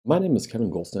My name is Kevin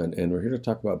Goldstein, and we're here to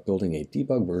talk about building a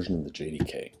debug version of the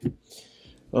JDK.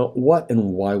 What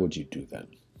and why would you do that?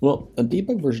 Well, a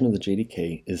debug version of the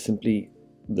JDK is simply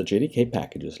the JDK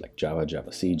packages like Java,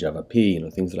 Java-C, Java-P,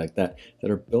 things like that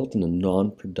are built in a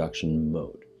non-production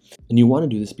mode. And you want to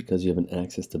do this because you have an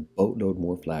access to boatload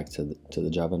more flags to the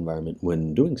Java environment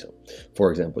when doing so.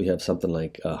 For example, you have something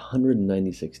like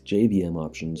 196 JVM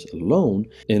options alone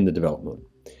in the develop mode.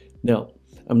 Now,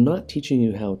 I'm not teaching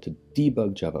you how to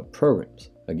debug Java programs.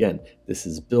 Again, this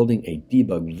is building a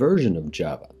debug version of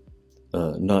Java,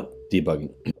 not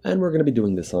debugging. And we're going to be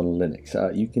doing this on Linux.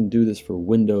 You can do this for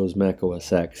Windows, Mac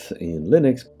OS X, and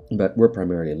Linux, but we're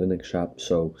primarily a Linux shop,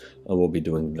 so we'll be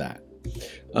doing that.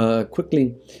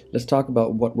 Quickly, let's talk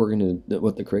about what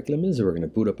the curriculum is. We're going to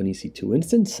boot up an EC2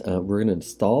 instance. We're going to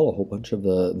install a whole bunch of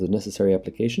the necessary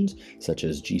applications, such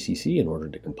as GCC, in order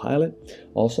to compile it.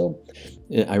 Also,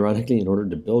 ironically, in order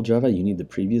to build Java, you need the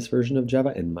previous version of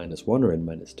Java, N-1 or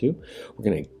N-2. We're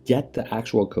going to get the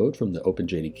actual code from the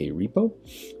OpenJDK repo,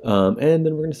 and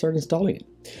then we're going to start installing it.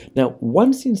 Now,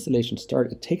 once the installation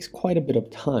starts, it takes quite a bit of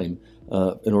time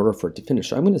in order for it to finish.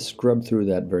 So I'm going to scrub through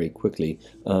that very quickly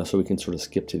so we can sort of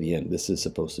skip to the end. This is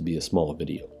supposed to be a small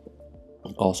video.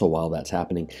 Also, while that's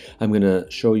happening, I'm going to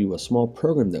show you a small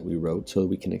program that we wrote so that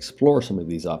we can explore some of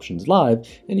these options live,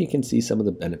 and you can see some of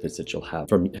the benefits that you'll have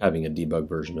from having a debug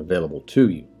version available to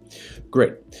you.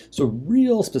 Great. So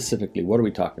real specifically, what are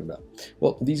we talking about?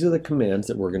 Well, these are the commands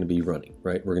that we're going to be running,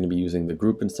 right? We're going to be using the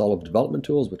group install of development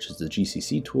tools, which is the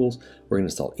GCC tools. We're going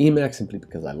to install Emacs simply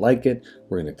because I like it.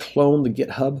 We're going to clone the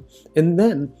GitHub. And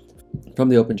then from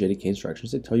the OpenJDK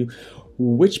instructions, they tell you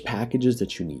which packages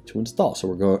that you need to install. So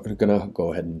we're going to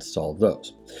go ahead and install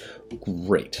those.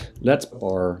 Great. Let's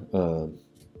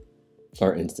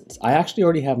our instance. I actually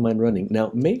already have mine running.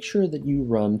 Now make sure that you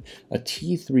run a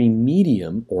T3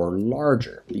 medium or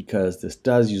larger, because this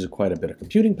does use quite a bit of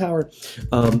computing power,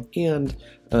 and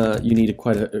you need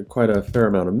quite a fair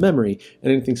amount of memory.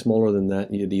 And anything smaller than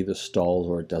that, it either stalls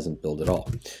or it doesn't build at all.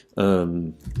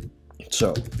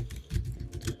 So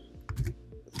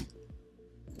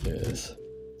yes,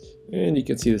 and you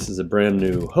can see this is a brand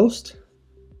new host.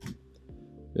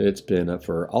 It's been up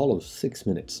for all of 6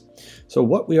 minutes. So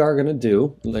what we are going to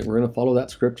do, we're going to follow that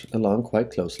script along quite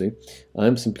closely.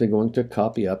 I'm simply going to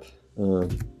copy up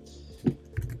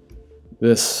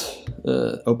this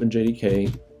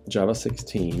OpenJDK Java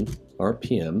 16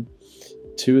 RPM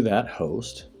to that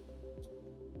host.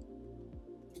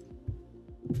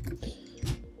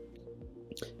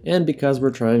 And because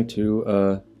we're trying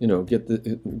to,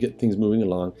 get things moving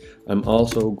along, I'm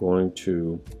also going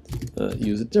to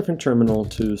use a different terminal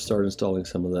to start installing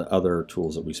some of the other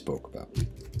tools that we spoke about.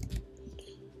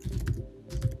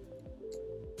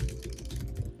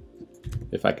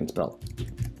 If I can spell.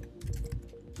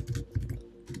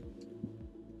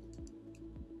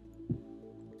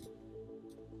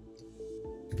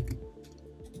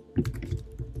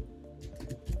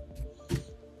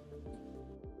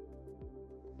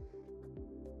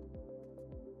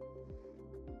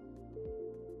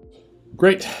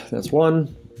 Great, that's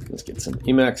one. Let's get some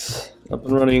Emacs up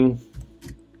and running.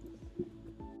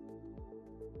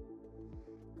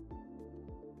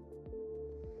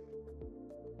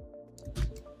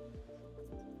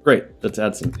 Great, let's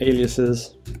add some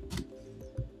aliases.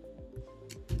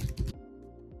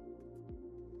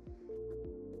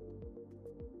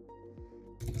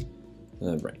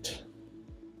 All right.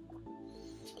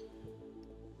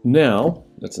 Now,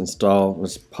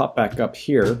 let's pop back up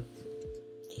here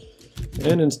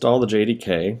and install the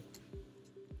JDK.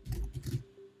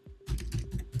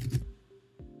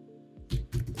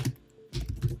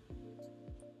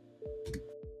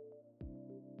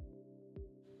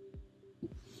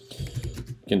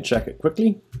 You can check it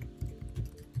quickly.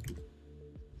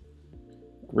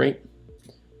 Great.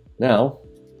 Now,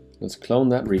 let's clone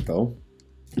that repo.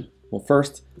 Well,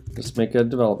 first, let's make a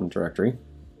development directory.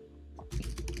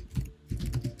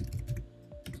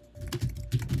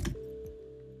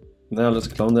 Now let's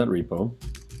clone that repo.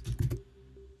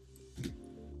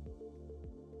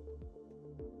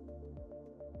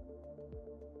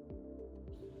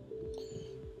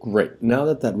 Great. Now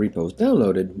that repo is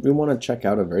downloaded, we want to check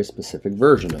out a very specific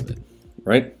version of it,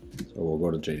 right? So we'll go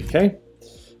to JDK.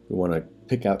 We want to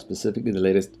pick out specifically the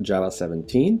latest Java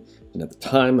 17. And at the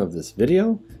time of this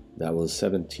video, that was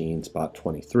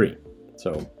 17.23.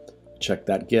 So check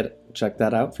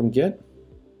that out from Git.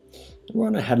 We're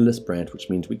on a headless branch, which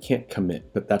means we can't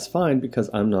commit, but that's fine because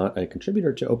I'm not a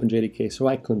contributor to OpenJDK, so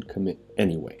I couldn't commit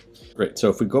anyway. Great, so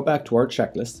if we go back to our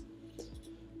checklist,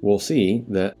 we'll see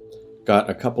that got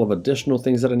a couple of additional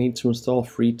things that I need to install: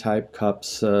 free type,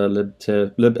 cups,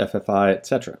 libffi,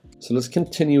 etc. So let's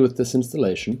continue with this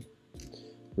installation.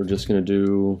 We're just going to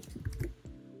do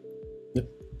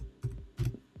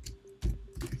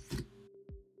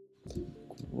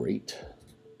great.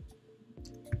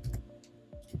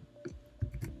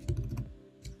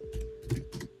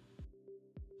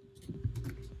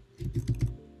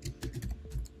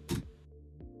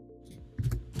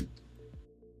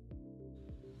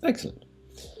 Excellent.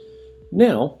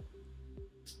 Now,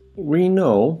 we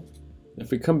know,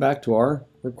 if we come back to our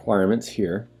requirements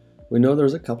here, we know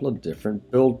there's a couple of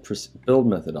different build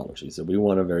methodologies that we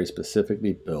want to very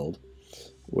specifically build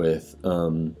with.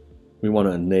 We want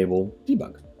to enable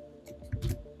debug,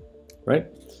 right?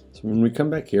 So when we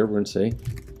come back here, we're going to say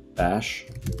bash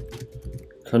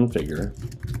configure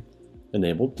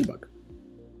enable debug.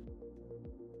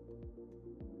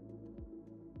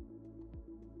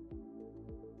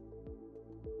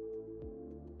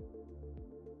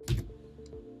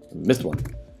 Missed one.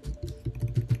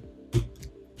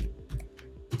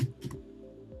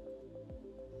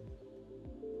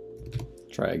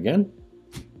 Try again.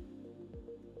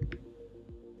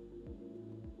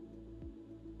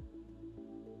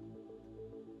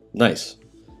 Nice.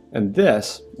 And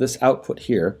this output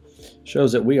here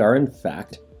shows that we are in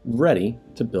fact ready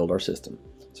to build our system.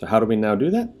 So how do we now do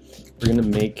that? We're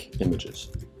going to make images.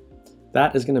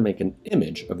 That is going to make an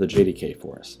image of the JDK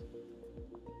for us.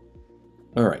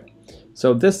 All right,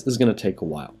 so this is going to take a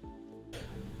while.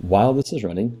 While this is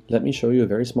running, let me show you a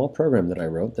very small program that I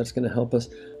wrote that's going to help us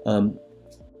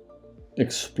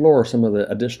explore some of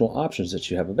the additional options that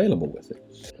you have available with it.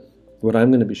 What I'm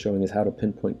going to be showing is how to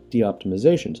pinpoint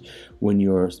de-optimizations when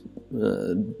you're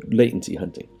latency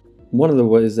hunting. One of the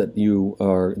ways that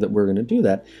we're going to do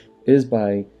that is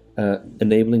by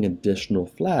enabling additional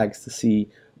flags to see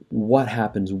what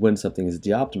happens when something is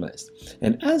de-optimized.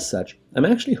 And as such, I'm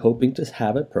actually hoping to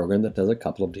have a program that does a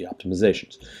couple of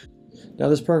de-optimizations. Now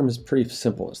this program is pretty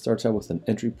simple. It starts out with an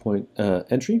entry point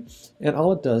entry, and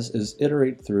all it does is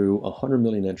iterate through 100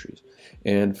 million entries.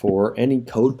 And for any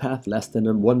code path less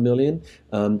than 1 million,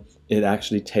 it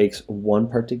actually takes one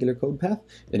particular code path.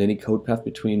 And any code path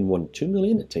between 1 and 2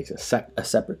 million, it takes a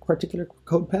separate particular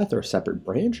code path or a separate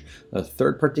branch, a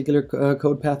third particular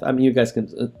code path. I mean, you guys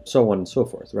can so on and so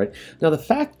forth, right? Now the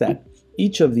fact that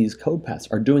each of these code paths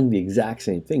are doing the exact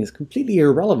same thing is completely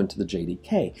irrelevant to the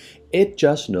JDK. It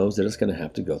just knows that it's going to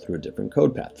have to go through a different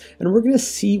code path. And we're going to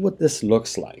see what this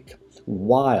looks like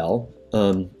while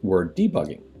we're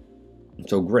debugging.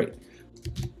 So great.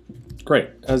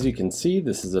 As you can see,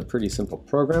 this is a pretty simple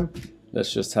program.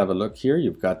 Let's just have a look here.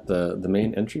 You've got the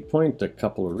main entry point, a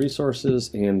couple of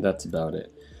resources, and that's about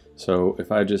it. So if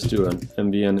I just do an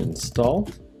mvn install,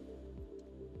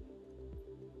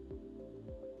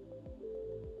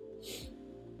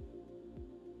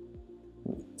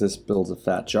 this builds a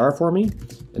fat jar for me.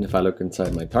 And if I look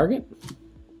inside my target,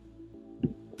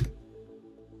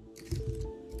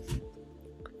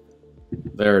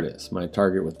 there it is, my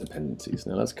target with dependencies.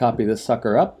 Now let's copy this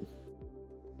sucker up.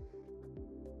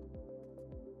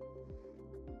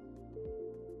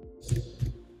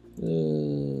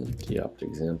 De-opt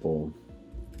example,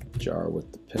 jar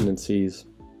with dependencies.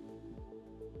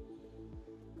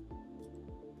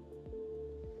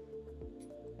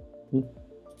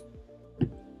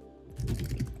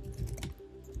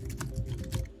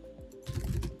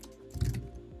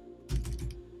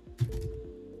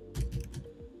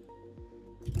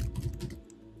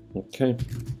 Okay.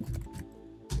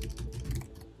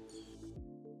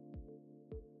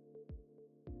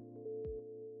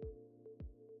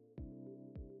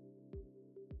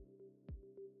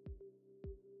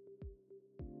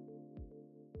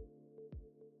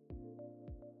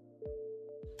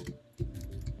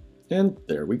 And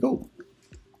there we go.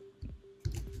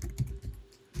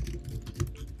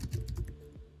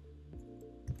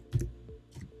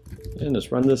 And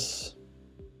let's run this.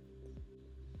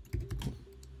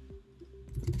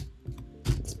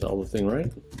 Spell the thing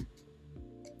right.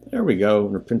 There we go.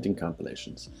 We're printing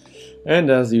compilations. And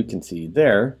as you can see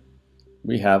there,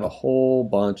 we have a whole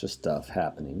bunch of stuff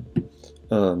happening.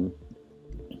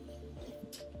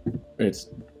 It's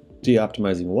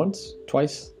de-optimizing once,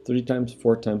 twice, 3 times,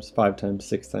 4 times, 5 times,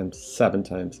 6 times, 7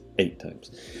 times, 8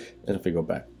 times. And if we go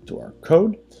back to our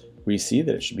code, we see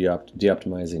that it should be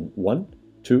de-optimizing 1,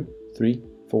 2, 3,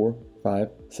 4, 5,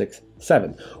 6,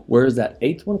 7. Where is that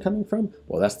 8th one coming from?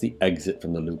 Well, that's the exit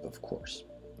from the loop, of course.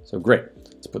 So great.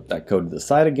 Let's put that code to the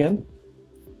side again.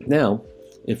 Now,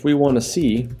 if we want to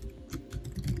see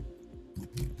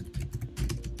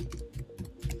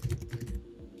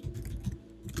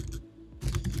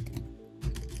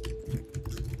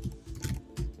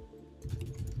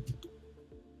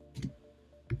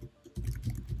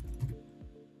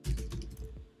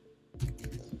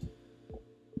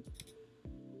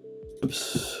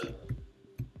Oops.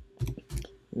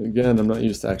 Again, I'm not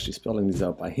used to actually spelling these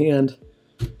out by hand.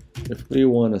 If we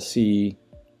want to see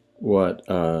what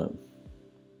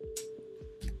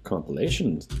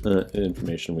compilation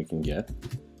information we can get,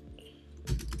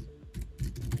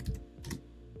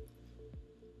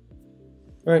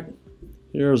 all right,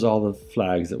 here's all the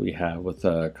flags that we have with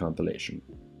compilation.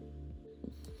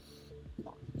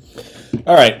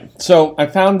 All right, so I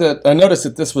noticed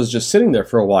that this was just sitting there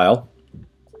for a while,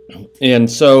 and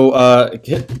so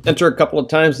hit enter a couple of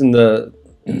times, and I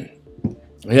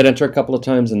hit enter a couple of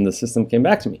times, and the system came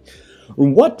back to me.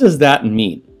 What does that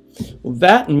mean? Well,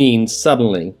 that means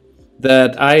suddenly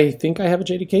that I think I have a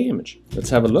JDK image. Let's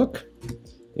have a look,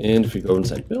 and if we go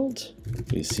inside build,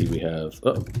 we see we have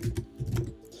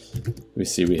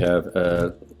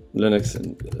Linux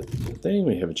and thing.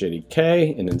 We have a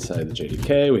JDK, and inside the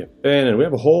JDK we have bin, and we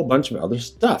have a whole bunch of other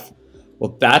stuff.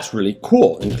 Well, that's really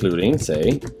cool, including,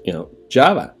 say,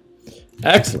 Java.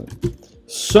 Excellent.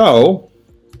 So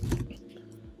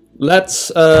let's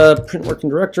print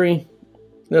working directory.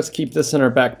 Let's keep this in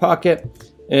our back pocket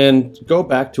and go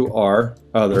back to our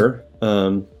other.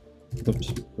 Oops,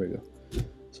 here we go.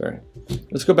 Sorry.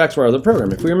 Let's go back to our other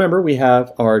program. If we remember, we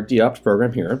have our dopt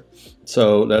program here.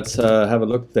 So let's have a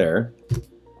look there.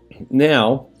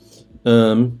 Now,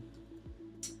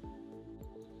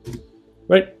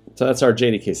 right, so that's our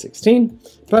JDK 16.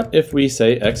 But if we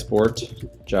say export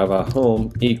Java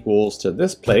home equals to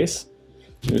this place,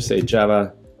 we say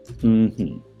Java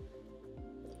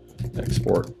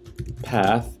export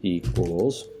path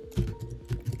equals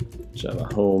Java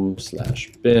home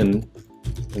 / bin,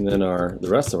 and then the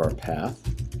rest of our path.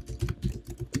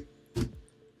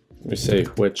 We say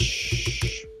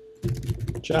which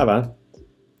Java,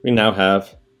 we now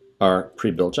have our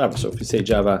pre-built Java. So if we say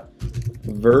Java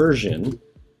version,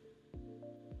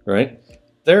 right,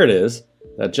 there it is,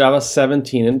 that Java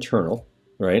 17 internal,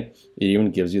 right, it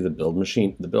even gives you the build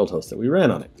machine, the build host that we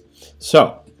ran on it.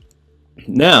 So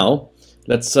now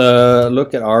let's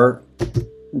look at our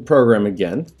program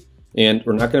again, and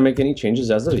we're not going to make any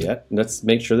changes as of yet. Let's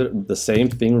make sure that the same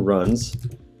thing runs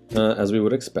as we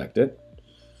would expect it.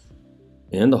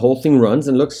 And the whole thing runs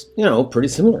and looks, pretty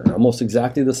similar, almost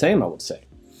exactly the same, I would say.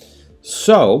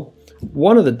 So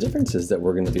one of the differences that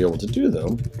we're going to be able to do,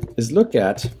 though, is look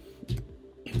at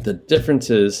the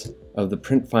differences of the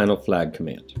print final flag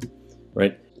command,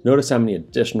 right? Notice how many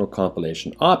additional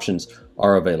compilation options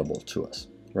are available to us,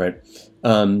 right?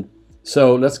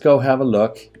 So let's go have a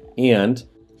look, and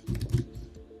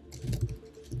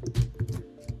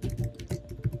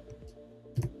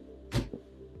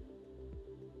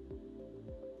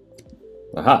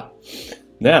aha,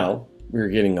 now we're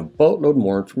getting a boatload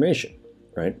more information,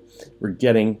 right? We're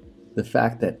getting the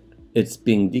fact that it's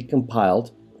being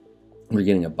decompiled. We're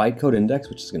getting a bytecode index,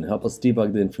 which is going to help us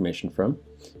debug the information from,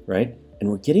 right? And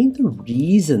we're getting the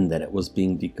reason that it was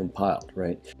being decompiled,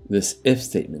 right? This if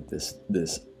statement,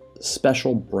 this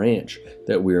special branch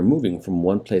that we are moving from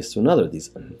one place to another,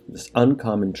 this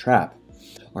uncommon trap,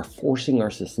 are forcing our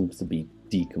systems to be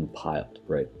decompiled,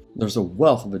 right? There's a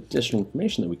wealth of additional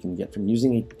information that we can get from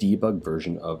using a debug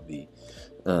version of the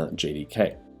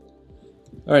JDK.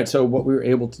 All right, so what we were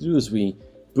able to do is we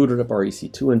booted up our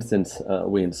EC2 instance.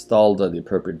 We installed the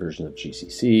appropriate version of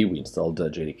GCC. We installed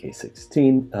JDK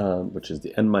 16, which is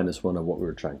the n-1 of what we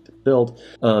were trying to build.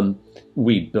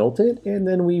 We built it, and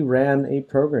then we ran a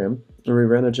program. We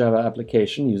ran a Java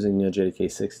application using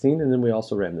JDK 16, and then we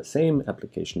also ran the same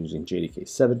application using JDK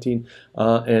 17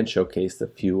 and showcased a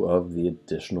few of the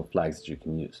additional flags that you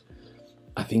can use.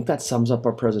 I think that sums up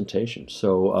our presentation.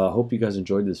 So I hope you guys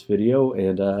enjoyed this video,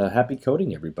 and happy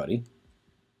coding, everybody.